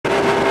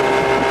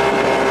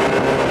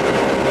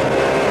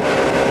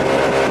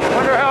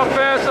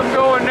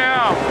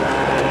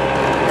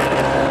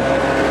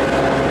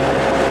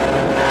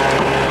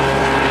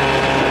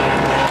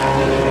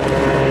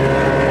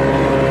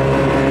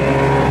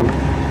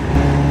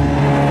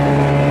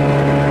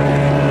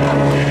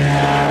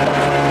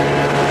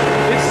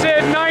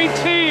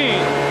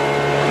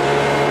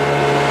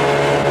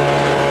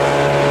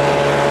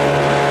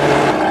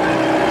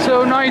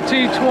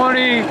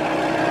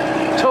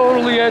1420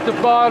 totally at the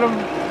bottom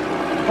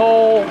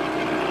hole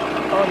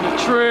on the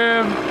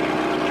trim.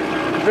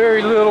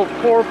 Very little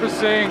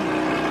porpoising.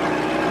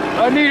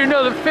 I need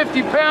another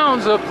 50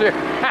 pounds up there.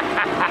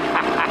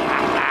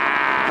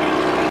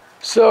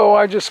 So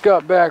I just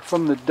got back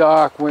from the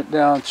dock, went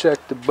down,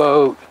 checked the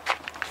boat.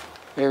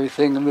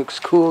 Everything looks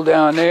cool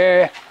down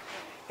there.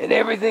 And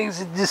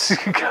everything's a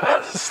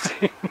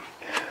disgusting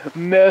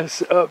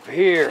mess up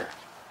here.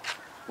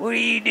 What are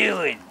you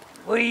doing?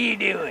 What are you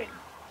doing?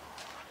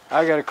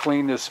 I gotta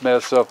clean this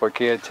mess up. I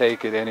can't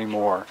take it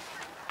anymore.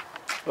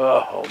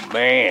 Oh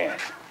man.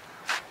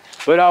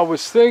 But I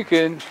was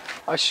thinking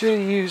I should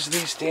have used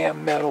these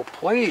damn metal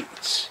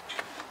plates.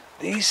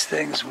 These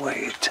things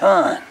weigh a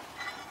ton.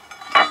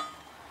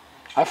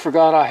 I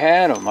forgot I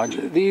had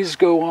them. These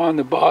go on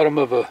the bottom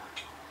of a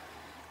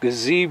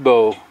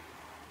gazebo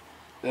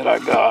that I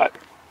got.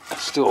 I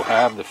still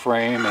have the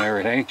frame and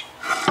everything.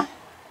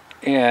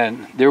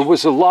 And there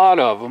was a lot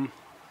of them,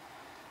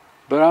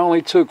 but I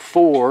only took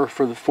 4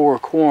 for the 4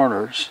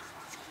 corners.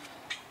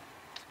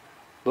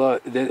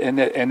 But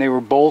and they were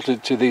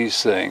bolted to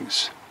these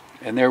things.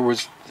 And there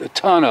was a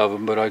ton of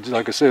them, but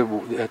like I said,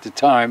 at the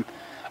time,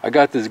 I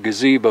got this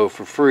gazebo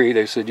for free.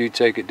 They said, you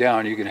take it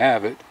down, you can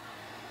have it.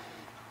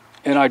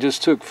 And I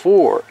just took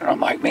 4. And I'm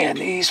like, man,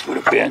 these would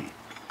have been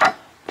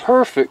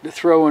perfect to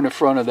throw in the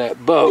front of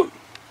that boat.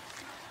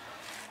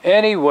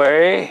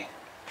 Anyway,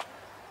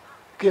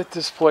 get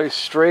this place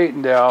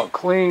straightened out,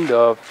 cleaned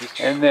up.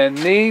 And then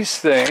these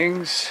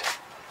things,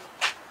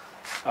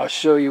 I'll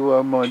show you what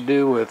I'm going to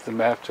do with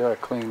them after I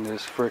clean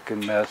this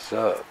frickin' mess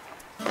up.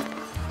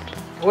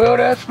 Well,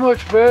 that's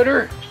much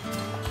better.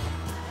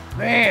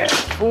 Man,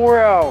 4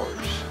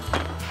 hours.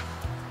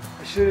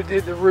 I should have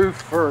did the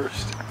roof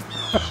first.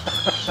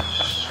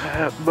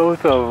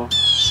 Both of them.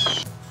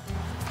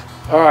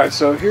 Alright,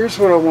 so here's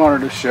what I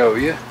wanted to show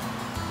you.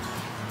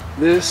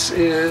 This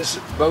is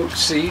boat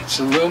seats,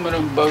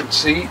 aluminum boat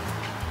seat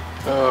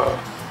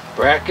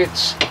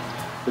brackets.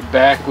 The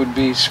back would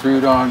be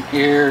screwed on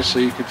here so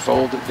you could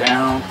fold it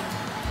down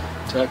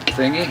type of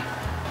thingy.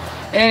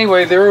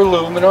 Anyway, they're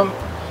aluminum.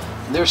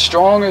 They're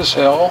strong as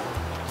hell.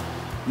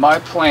 My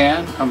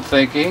plan, I'm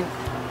thinking,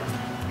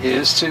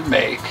 is to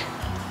make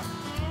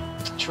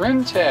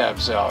trim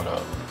tabs out of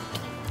them.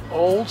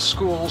 Old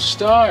school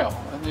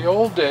style. In the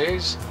old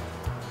days,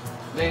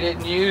 they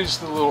didn't use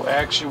the little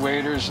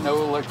actuators,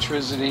 no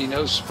electricity,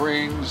 no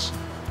springs.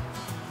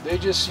 They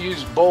just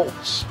used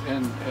bolts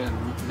and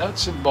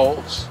nuts and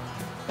bolts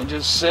and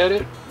just set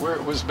it where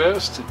it was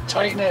best to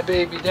tighten that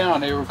baby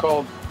down. They were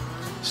called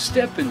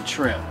stepping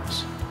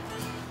trims.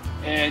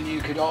 And you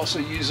could also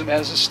use them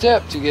as a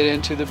step to get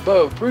into the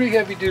boat. Pretty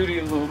heavy duty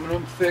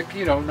aluminum, thick,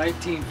 you know,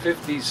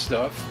 1950s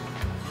stuff.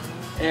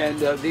 And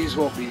these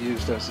won't be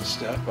used as a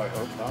step, I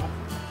hope not.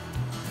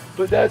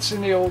 But that's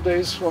in the old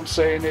days, what I'm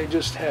saying, they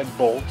just had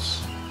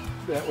bolts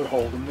that would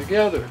hold them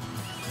together.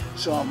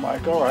 So I'm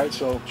like, all right,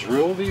 so I'll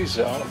drill these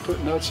out,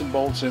 put nuts and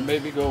bolts in,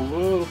 maybe go a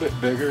little bit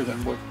bigger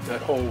than what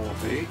that hole will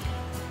be.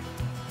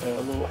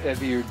 A little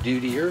heavier,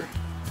 dutier.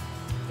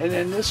 And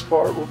then this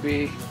part will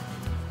be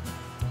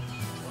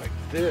like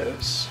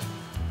this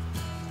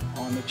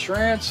on the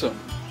transom,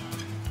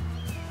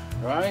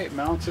 right?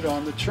 Mounted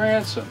on the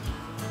transom.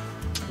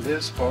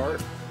 This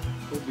part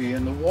will be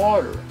in the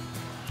water.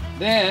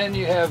 Then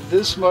you have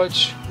this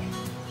much,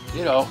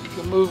 you know,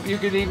 you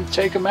can even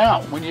take them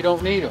out when you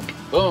don't need them.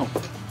 Boom.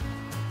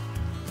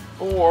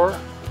 Or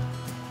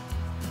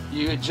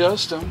you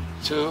adjust them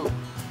to,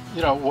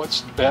 you know,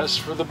 what's best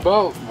for the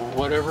boat,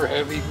 whatever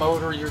heavy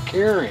motor you're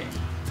carrying.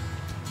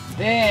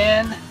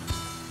 Then,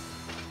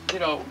 you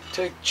know,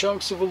 take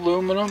chunks of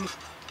aluminum,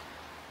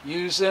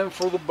 use them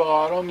for the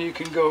bottom. You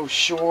can go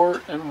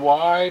short and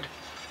wide.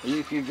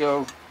 You can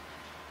go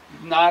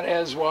not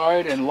as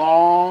wide and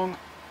long.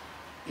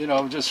 You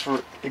know, just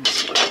for an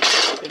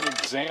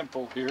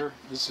example here,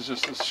 this is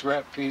just a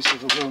scrap piece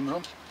of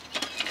aluminum.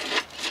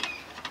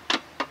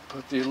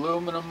 Put the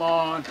aluminum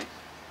on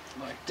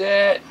like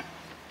that.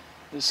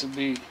 This will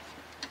be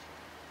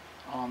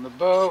on the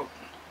boat.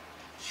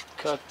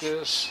 Cut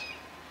this.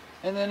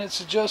 And then it's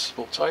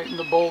adjustable. Tighten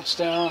the bolts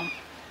down.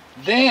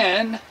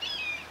 Then,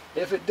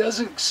 if it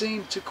doesn't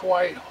seem to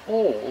quite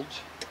hold,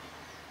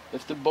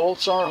 if the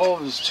bolts aren't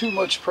holding, there's too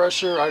much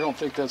pressure, I don't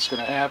think that's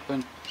going to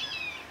happen.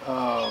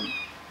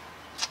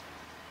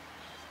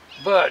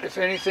 But if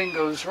anything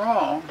goes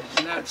wrong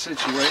in that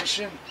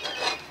situation,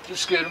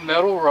 just get a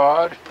metal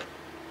rod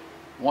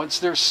once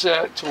they're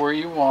set to where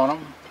you want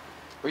them.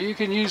 Or you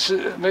can use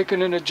it,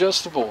 making an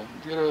adjustable,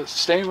 get a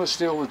stainless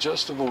steel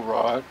adjustable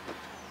rod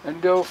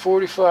and go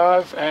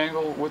 45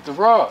 angle with the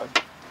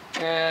rod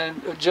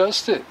and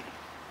adjust it.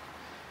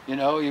 You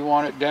know, you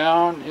want it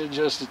down, you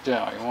adjust it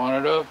down. You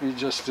want it up, you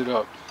adjust it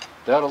up.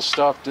 That'll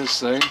stop this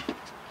thing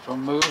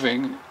from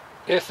moving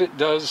if it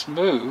does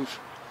move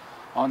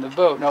on the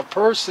boat. Now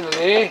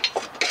personally,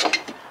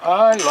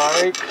 I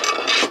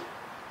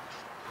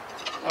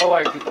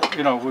like,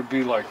 you know, would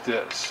be like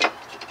this,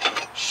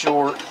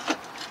 short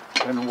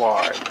and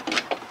wide.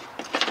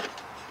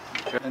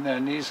 Okay. And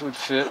then these would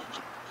fit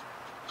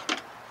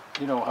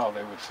you know how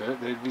they would fit.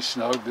 They'd be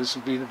snug. This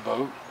would be the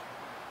boat.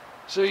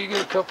 So you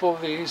get a couple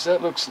of these.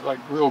 That looks like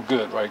real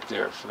good right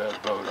there for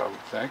that boat, I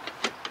would think.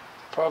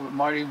 Probably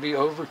might even be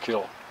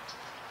overkill.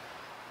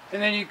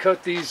 And then you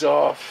cut these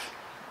off,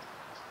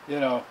 you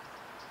know,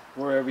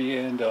 wherever you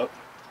end up.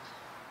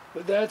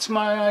 But that's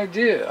my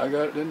idea. I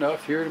got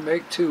enough here to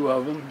make 2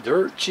 of them.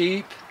 Dirt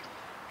cheap.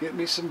 Get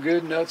me some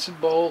good nuts and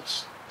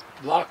bolts,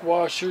 lock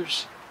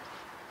washers,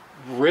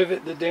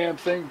 rivet the damn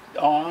thing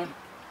on.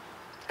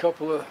 A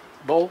couple of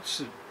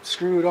bolts,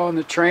 screw it on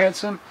the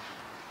transom.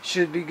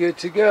 Should be good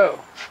to go.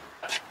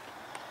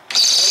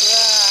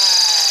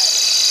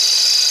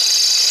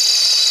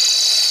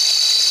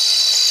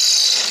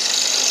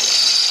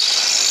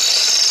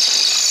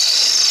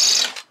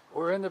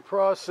 We're in the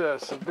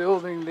process of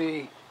building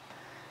the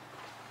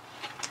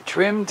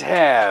trim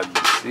tabs,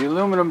 the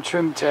aluminum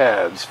trim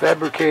tabs,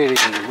 fabricating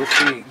with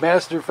the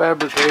master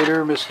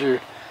fabricator, Mr.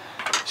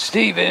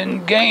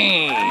 Stephen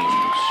Gaines.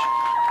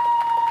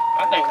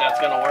 I think that's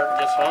going to work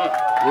just fine.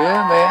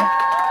 Yeah, man.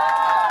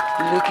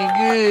 They're looking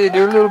good.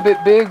 They're a little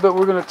bit big, but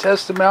we're going to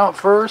test them out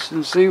first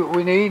and see what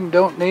we need and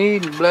don't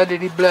need and blah, blah,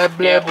 blah,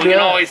 blah, Yeah, blah. we can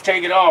always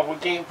take it off. We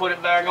can't put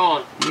it back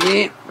on.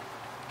 Yep.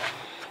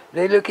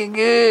 They're looking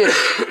good.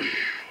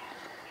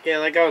 Yeah,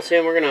 like I was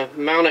saying, we're going to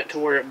mount it to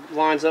where it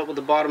lines up with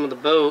the bottom of the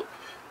boat.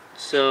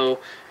 So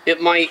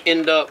it might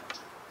end up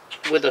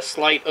with a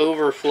slight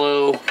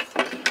overflow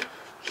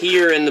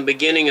here in the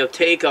beginning of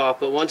takeoff,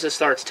 but once it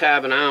starts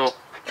tabbing out,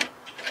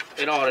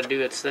 it ought to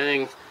do its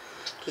thing.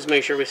 Just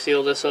make sure we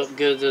seal this up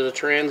good to the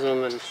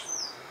transom, and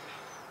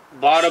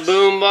bada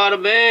boom,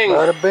 bada bing.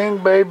 Bada bing,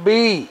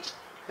 baby.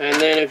 And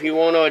then if you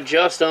want to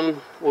adjust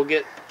them, we'll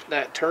get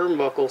that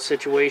turnbuckle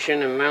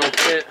situation and mount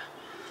it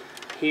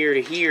here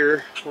to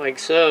here, like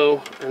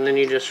so, and then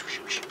you just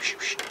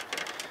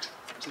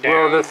down.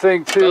 Well, the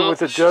thing too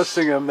with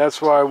adjusting them,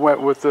 that's why I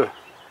went with the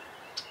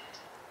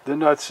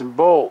nuts and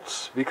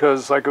bolts,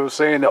 because like I was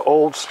saying, the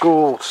old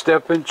school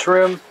step-in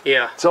trim,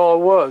 yeah, that's all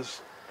it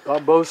was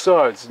on both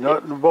sides,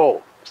 nut and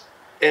bolt.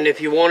 And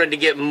if you wanted to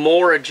get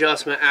more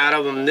adjustment out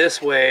of them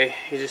this way,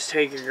 you just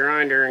take your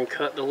grinder and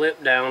cut the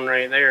lip down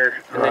right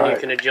there, and then you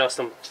can adjust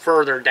them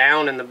further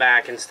down in the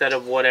back instead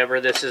of whatever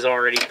this is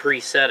already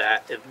preset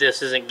at. If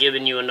this isn't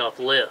giving you enough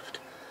lift,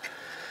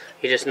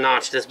 you just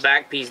notch this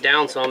back piece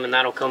down some, and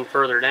that'll come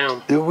further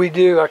down. Did we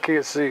do? I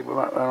can't see. I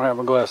don't have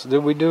my glasses.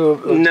 Did we do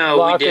a no,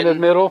 lock we didn't. in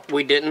the middle?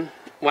 We didn't.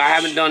 Well, I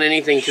haven't done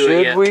anything to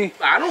it yet. Should we?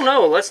 I don't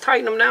know. Let's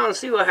tighten them down and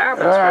see what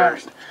happens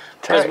first.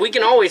 Because we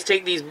can always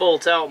take these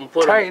bolts out and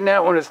put tighten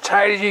that one as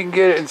tight as you can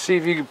get it and see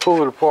if you can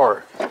pull it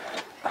apart.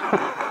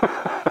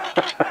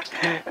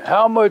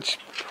 How much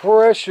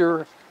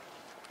pressure?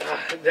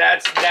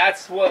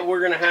 That's what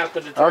we're gonna have to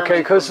determine. Okay,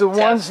 because the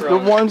ones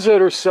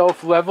that are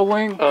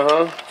self-leveling,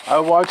 I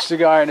watched the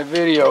guy in a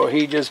video.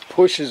 He just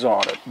pushes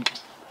on it.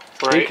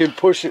 Right. He can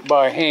push it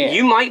by hand.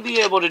 You might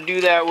be able to do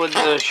that with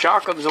the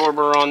shock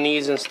absorber on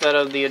these instead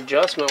of the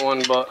adjustment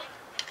one, but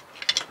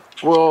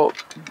well,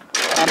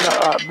 I'm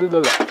not.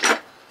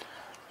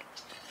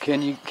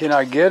 Can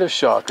I get a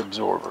shock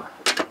absorber?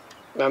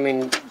 I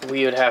mean,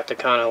 we would have to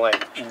kind of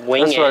like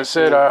wing it. That's what I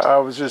said. I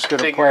was just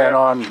going to plan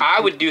on. I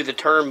would do the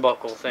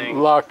turnbuckle thing.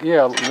 Lock,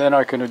 yeah. Then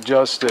I can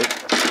adjust it.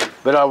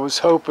 But I was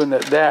hoping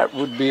that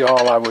would be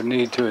all I would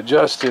need to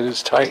adjust it,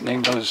 is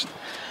tightening those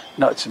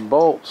nuts and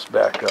bolts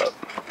back up.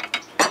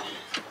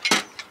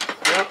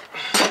 Yep.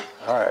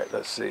 All right.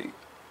 Let's see.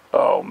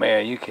 Oh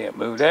man, you can't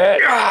move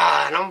that.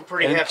 Ah, and I'm a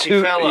pretty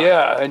hefty fella.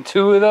 Yeah, and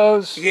 2 of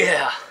those.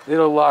 Yeah.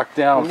 It'll lock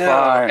down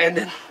fine. And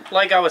then,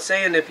 like I was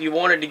saying, if you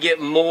wanted to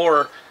get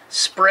more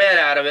spread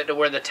out of it to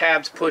where the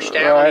tabs push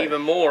down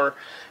even more,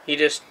 you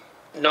just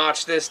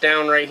notch this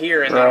down right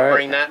here, and that'll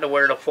bring that to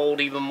where it'll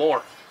fold even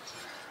more.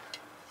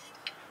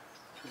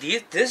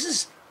 This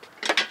is,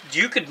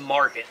 you could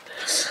market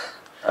this.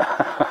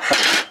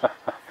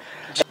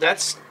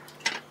 That's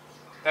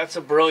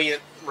a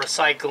brilliant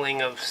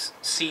recycling of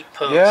seat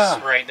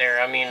posts right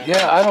there. I mean,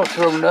 yeah, I don't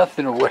throw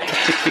nothing away.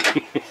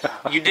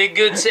 You did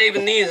good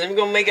saving these. I'm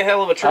gonna make a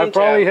hell of a trim tab. I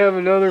probably have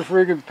another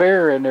friggin'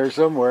 pair in there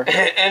somewhere.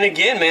 And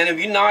again, man, if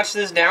you notch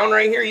this down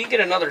right here, you get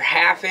another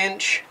 1/2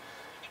 inch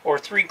or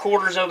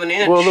 3/4 of an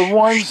inch. Well, the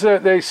ones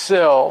that they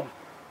sell,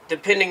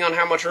 depending on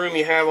how much room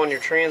you have on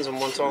your transom,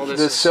 once all this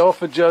the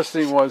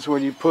self-adjusting ones,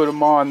 when you put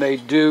them on, they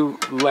do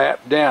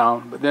lap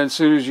down, but then as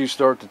soon as you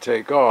start to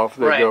take off,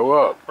 they go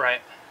up.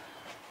 Right.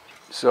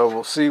 So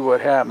we'll see what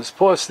happens.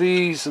 Plus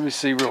these, let me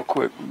see real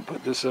quick.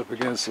 Put this up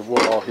against the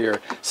wall here.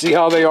 See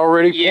how they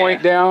already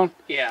point down?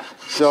 Yeah.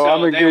 So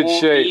I'm in good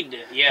shape.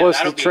 Plus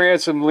the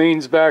transom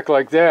leans back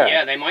like that.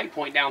 Yeah, they might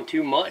point down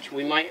too much.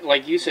 We might,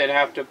 like you said,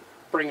 have to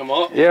bring them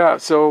up. Yeah,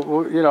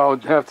 so, you know,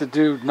 have to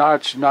do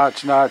notch,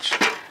 notch, notch.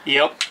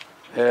 Yep.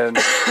 And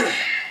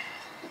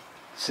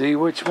see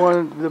which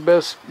one the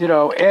best, you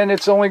know, and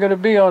it's only going to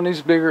be on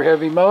these bigger,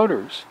 heavy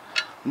motors.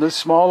 The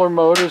smaller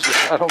motors,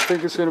 I don't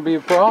think it's going to be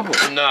a problem.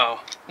 No.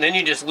 Then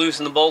you just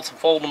loosen the bolts and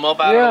fold them up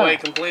out of the way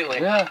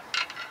completely. Yeah.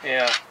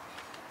 Yeah.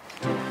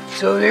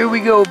 So there we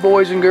go,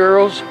 boys and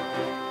girls.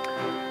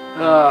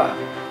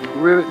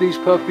 Rivet these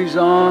puppies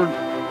on.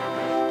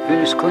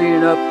 Finished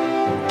cleaning up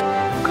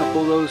a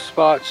couple of those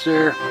spots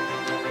there.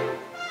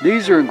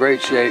 These are in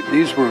great shape.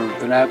 These were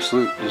an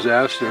absolute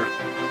disaster.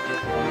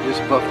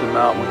 Just buffed them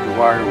out with the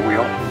wire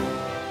wheel.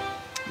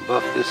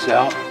 Buff this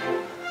out.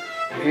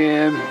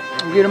 And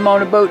we'll get them on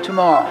the boat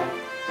tomorrow.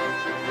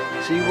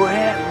 See what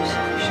happens.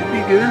 Should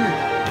be good.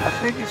 I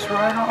think it's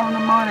right on the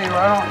money.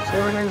 Right on. So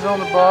everything's on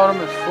the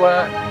bottom. It's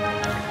flat.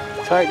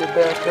 Tighten it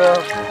back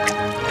up.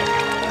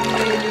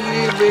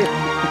 Yeah, baby.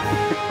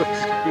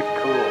 Looks pretty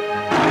cool.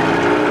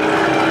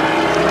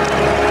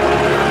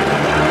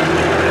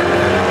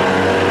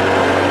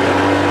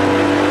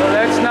 Well,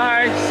 that's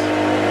nice.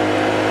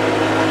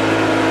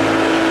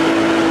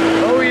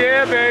 Oh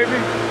yeah, baby.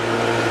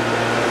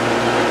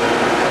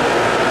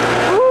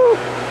 Woo!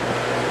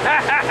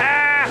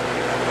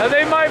 Now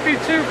they might be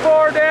too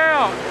far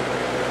down.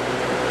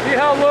 See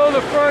how low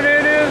the front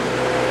end is?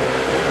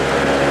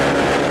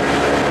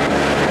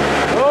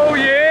 Oh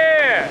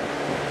yeah!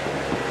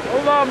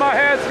 Hold on, my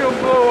hat's gonna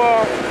blow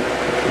off.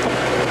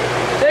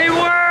 They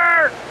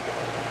work!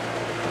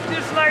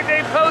 Just like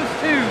they supposed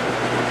to.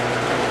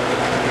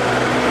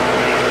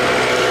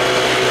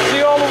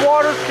 See all the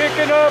water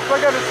kicking up? I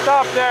gotta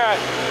stop that.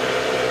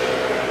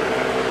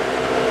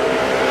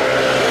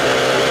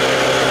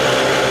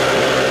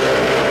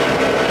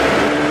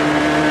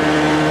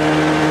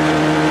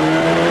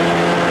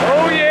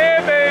 Oh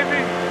yeah,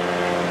 baby!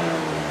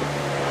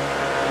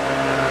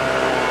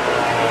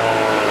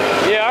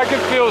 Yeah, I can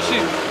feel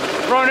she's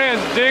front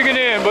end's digging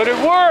in, but it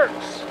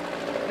works.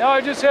 Now I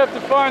just have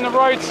to find the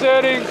right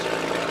settings,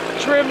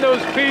 trim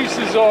those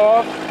pieces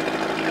off.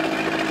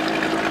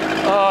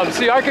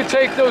 See, I could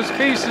take those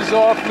pieces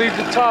off, leave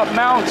the top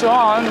mounts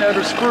on that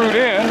are screwed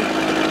in,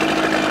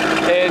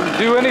 and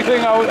do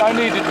anything I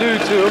need to do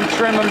to them,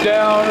 trim them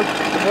down,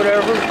 or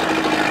whatever.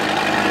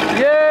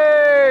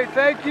 Yay!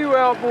 Thank you,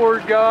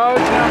 outboard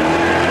gods.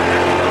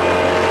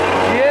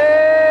 Yay!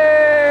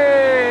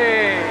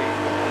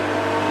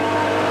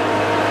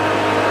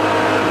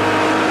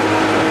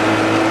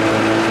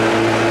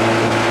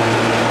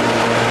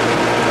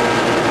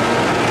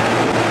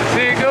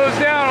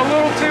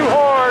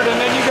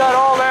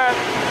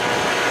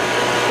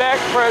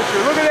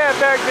 Pressure. Look at that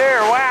back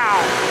there.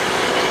 Wow.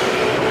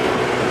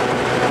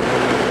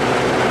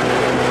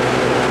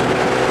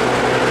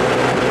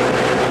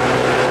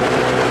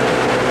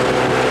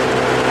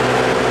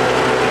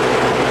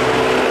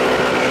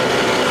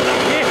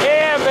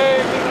 Yeah,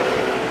 baby.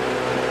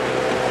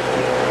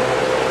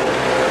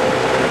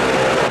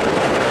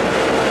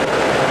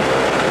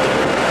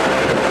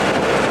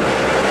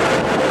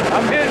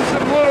 I'm hitting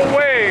some little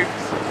waves.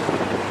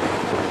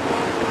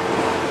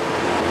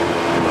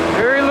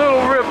 Very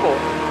little ripple.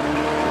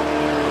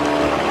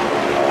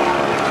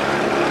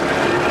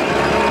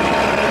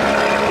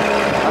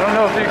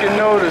 If you can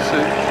notice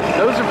it.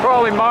 Those are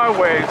probably my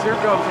waves. Here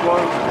comes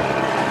one.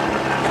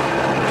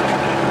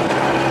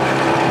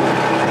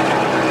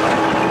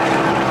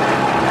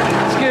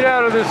 Let's get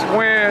out of this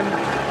wind.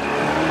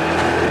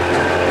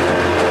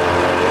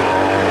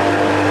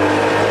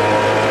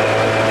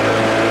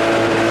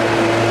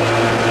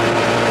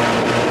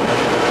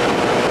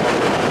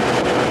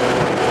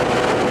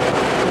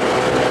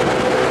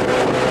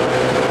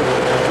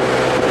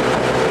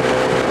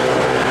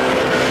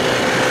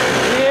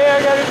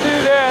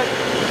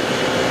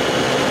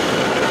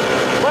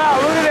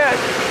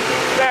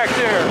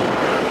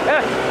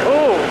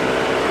 Oh,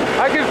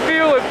 I can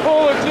feel it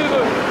pulling to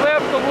the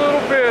left a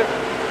little bit.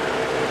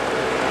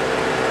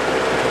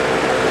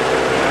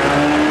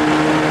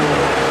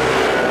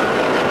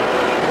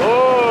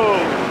 Oh.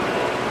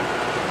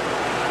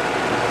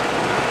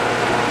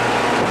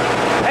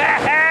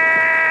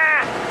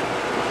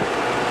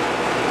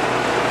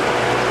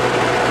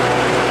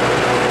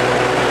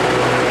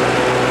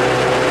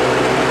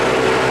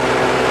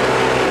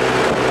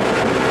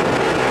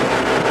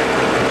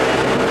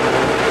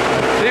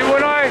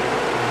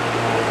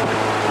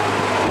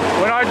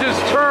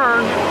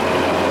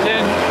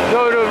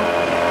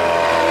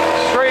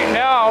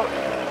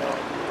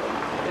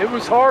 It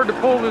was hard to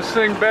pull this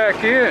thing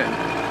back in.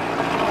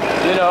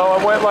 You know,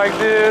 I went like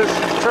this,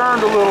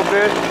 turned a little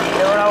bit,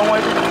 and when I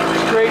went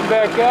straight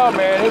back out,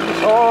 man, it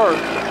was hard.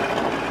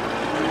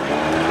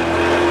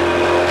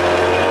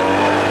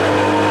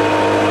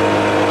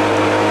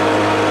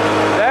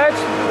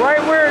 That's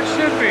right where it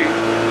should be.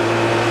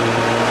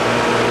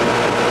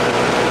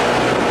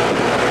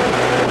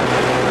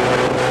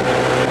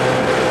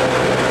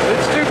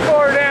 It's too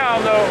far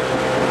down, though.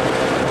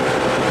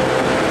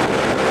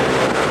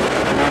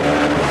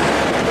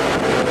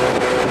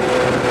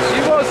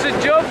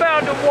 Jump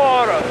out the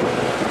water.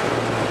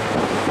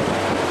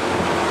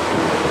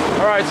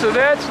 All right, so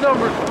that's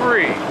number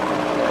 3.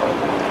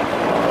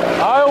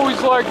 I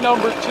always like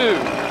number 2.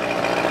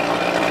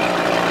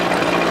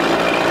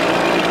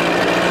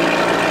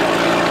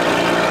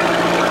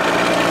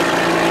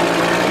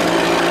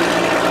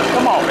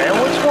 Come on, man,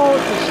 what's wrong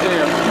with this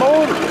damn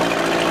motor?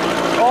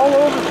 It's all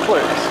over the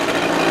place.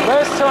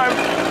 Last time,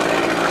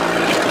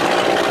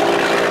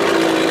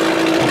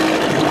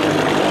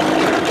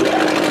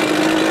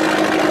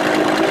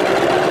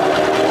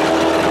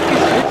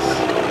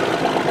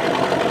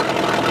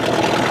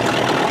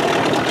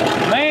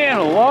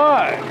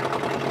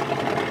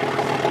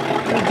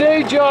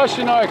 Josh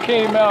and I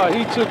came out.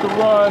 He took a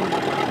run.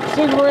 This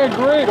thing ran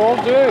great all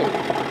day.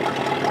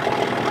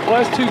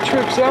 Last 2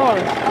 trips out,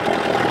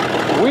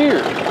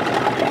 weird.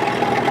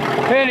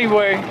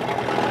 Anyway,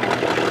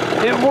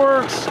 it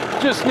works.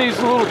 Just needs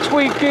a little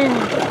tweaking.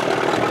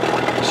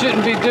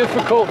 Shouldn't be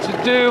difficult to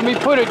do. Let me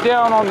put it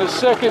down on the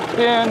second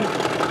pin.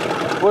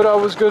 What I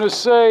was going to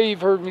say,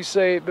 you've heard me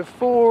say it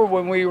before,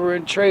 when we were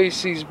in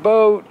Tracy's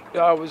boat,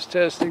 I was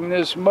testing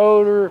this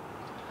motor.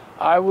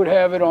 I would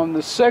have it on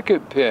the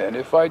second pin.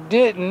 If I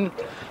didn't,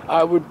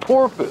 I would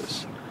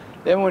porpoise.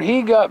 Then when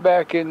he got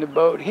back in the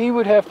boat, he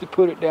would have to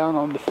put it down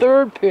on the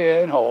third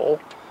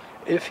pinhole.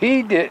 If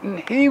he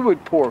didn't, he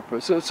would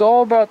porpoise. So it's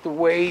all about the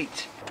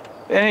weight.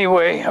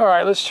 Anyway, all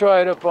right, let's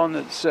try it up on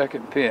the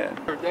second pin.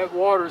 That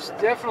water's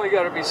definitely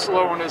got to be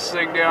slowing this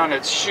thing down.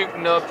 It's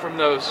shooting up from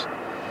those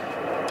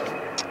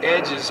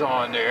edges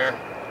on there.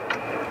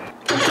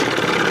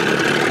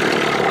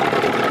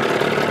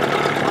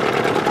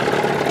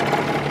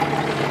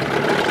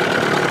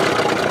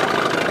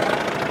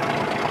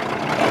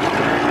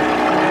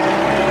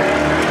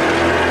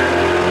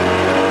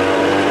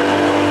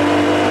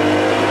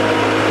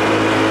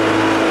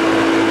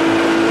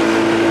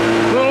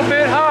 A little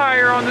bit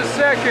higher on the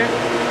second.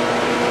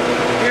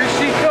 Here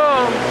she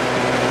comes.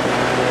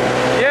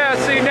 Yeah,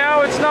 see,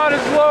 now it's not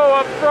as low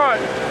up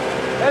front.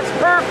 That's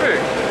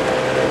perfect.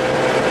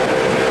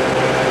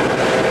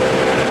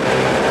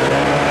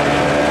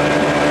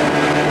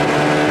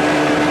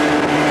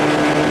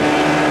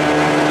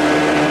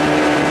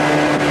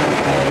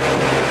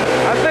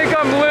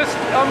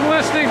 I'm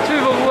listening to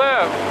the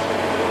left,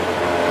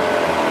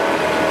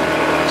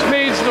 which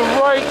means the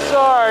right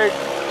side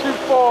too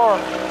far.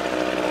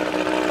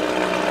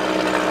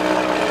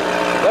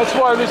 That's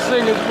why this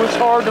thing was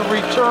hard to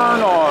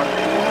return on.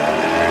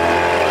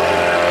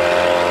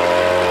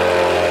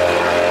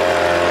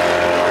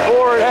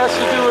 Or it has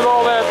to do with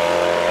all that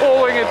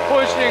pulling and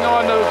pushing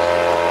on those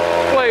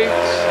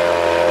plates.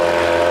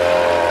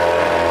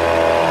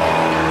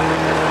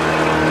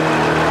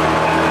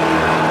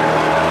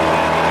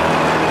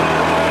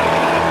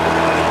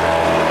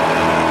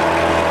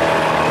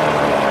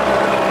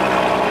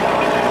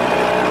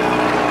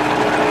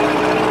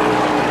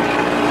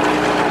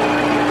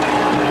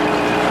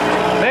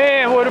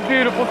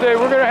 Beautiful day.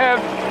 We're going to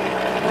have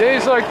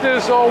days like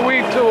this all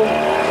week till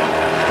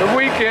the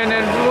weekend,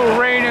 and a little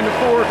rain in the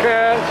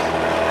forecast.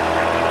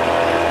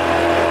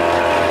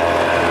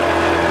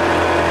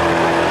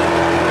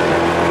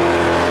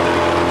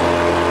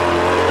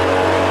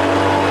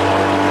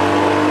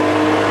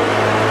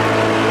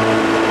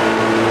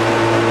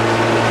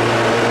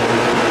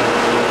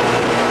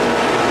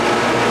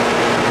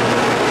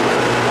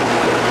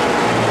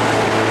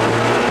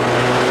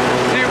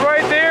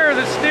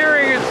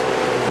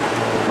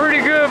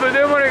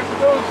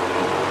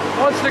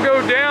 Wants to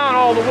go down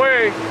all the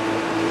way.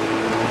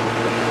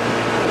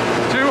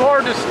 Too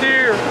hard to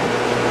steer.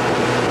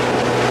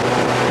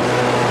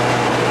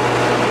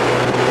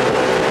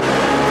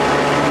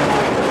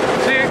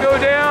 See it go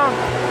down?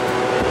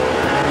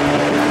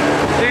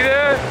 See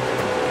that?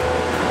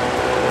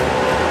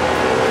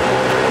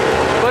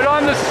 But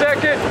on the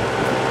second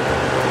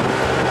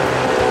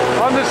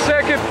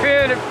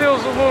pin, it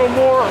feels a little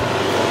more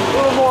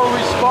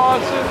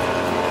responsive.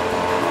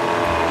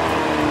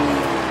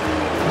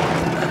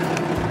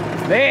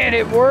 Man,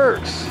 it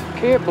works.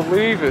 Can't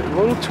believe it. A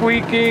little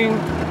tweaking.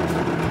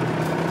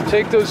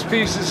 Take those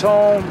pieces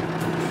home.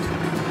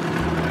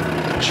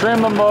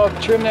 Trim them up.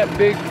 Trim that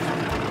big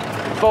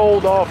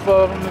fold off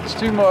of them. It's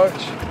too much.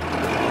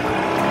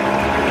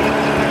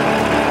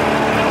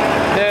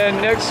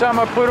 Then next time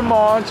I put them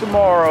on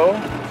tomorrow,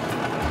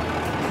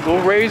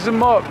 we'll raise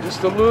them up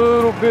just a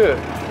little bit.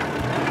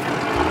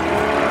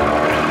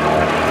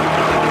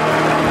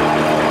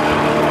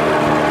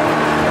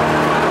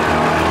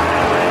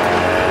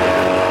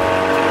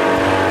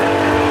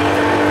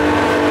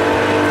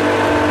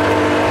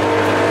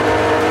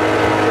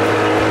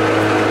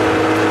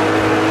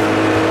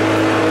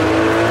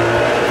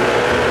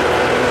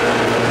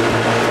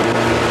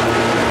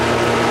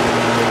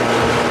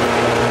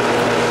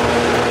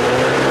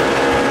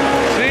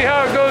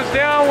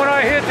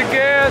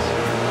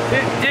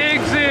 It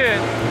digs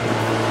in.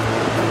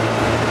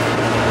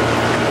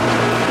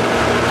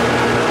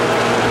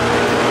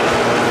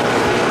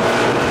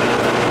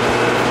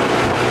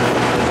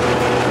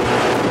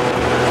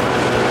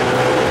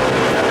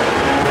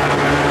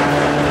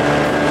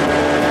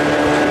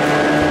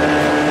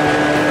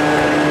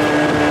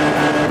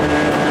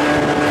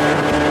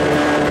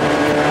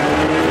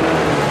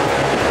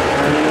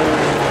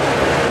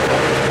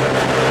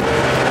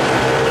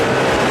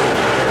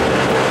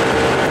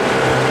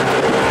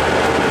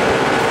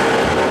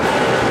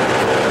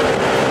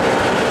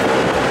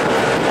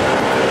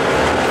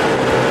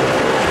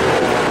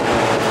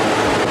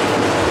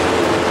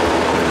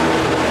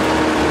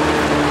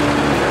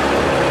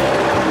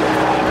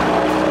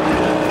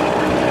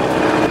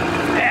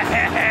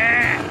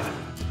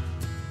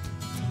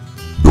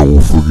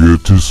 Don't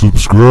forget to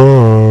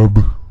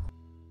subscribe.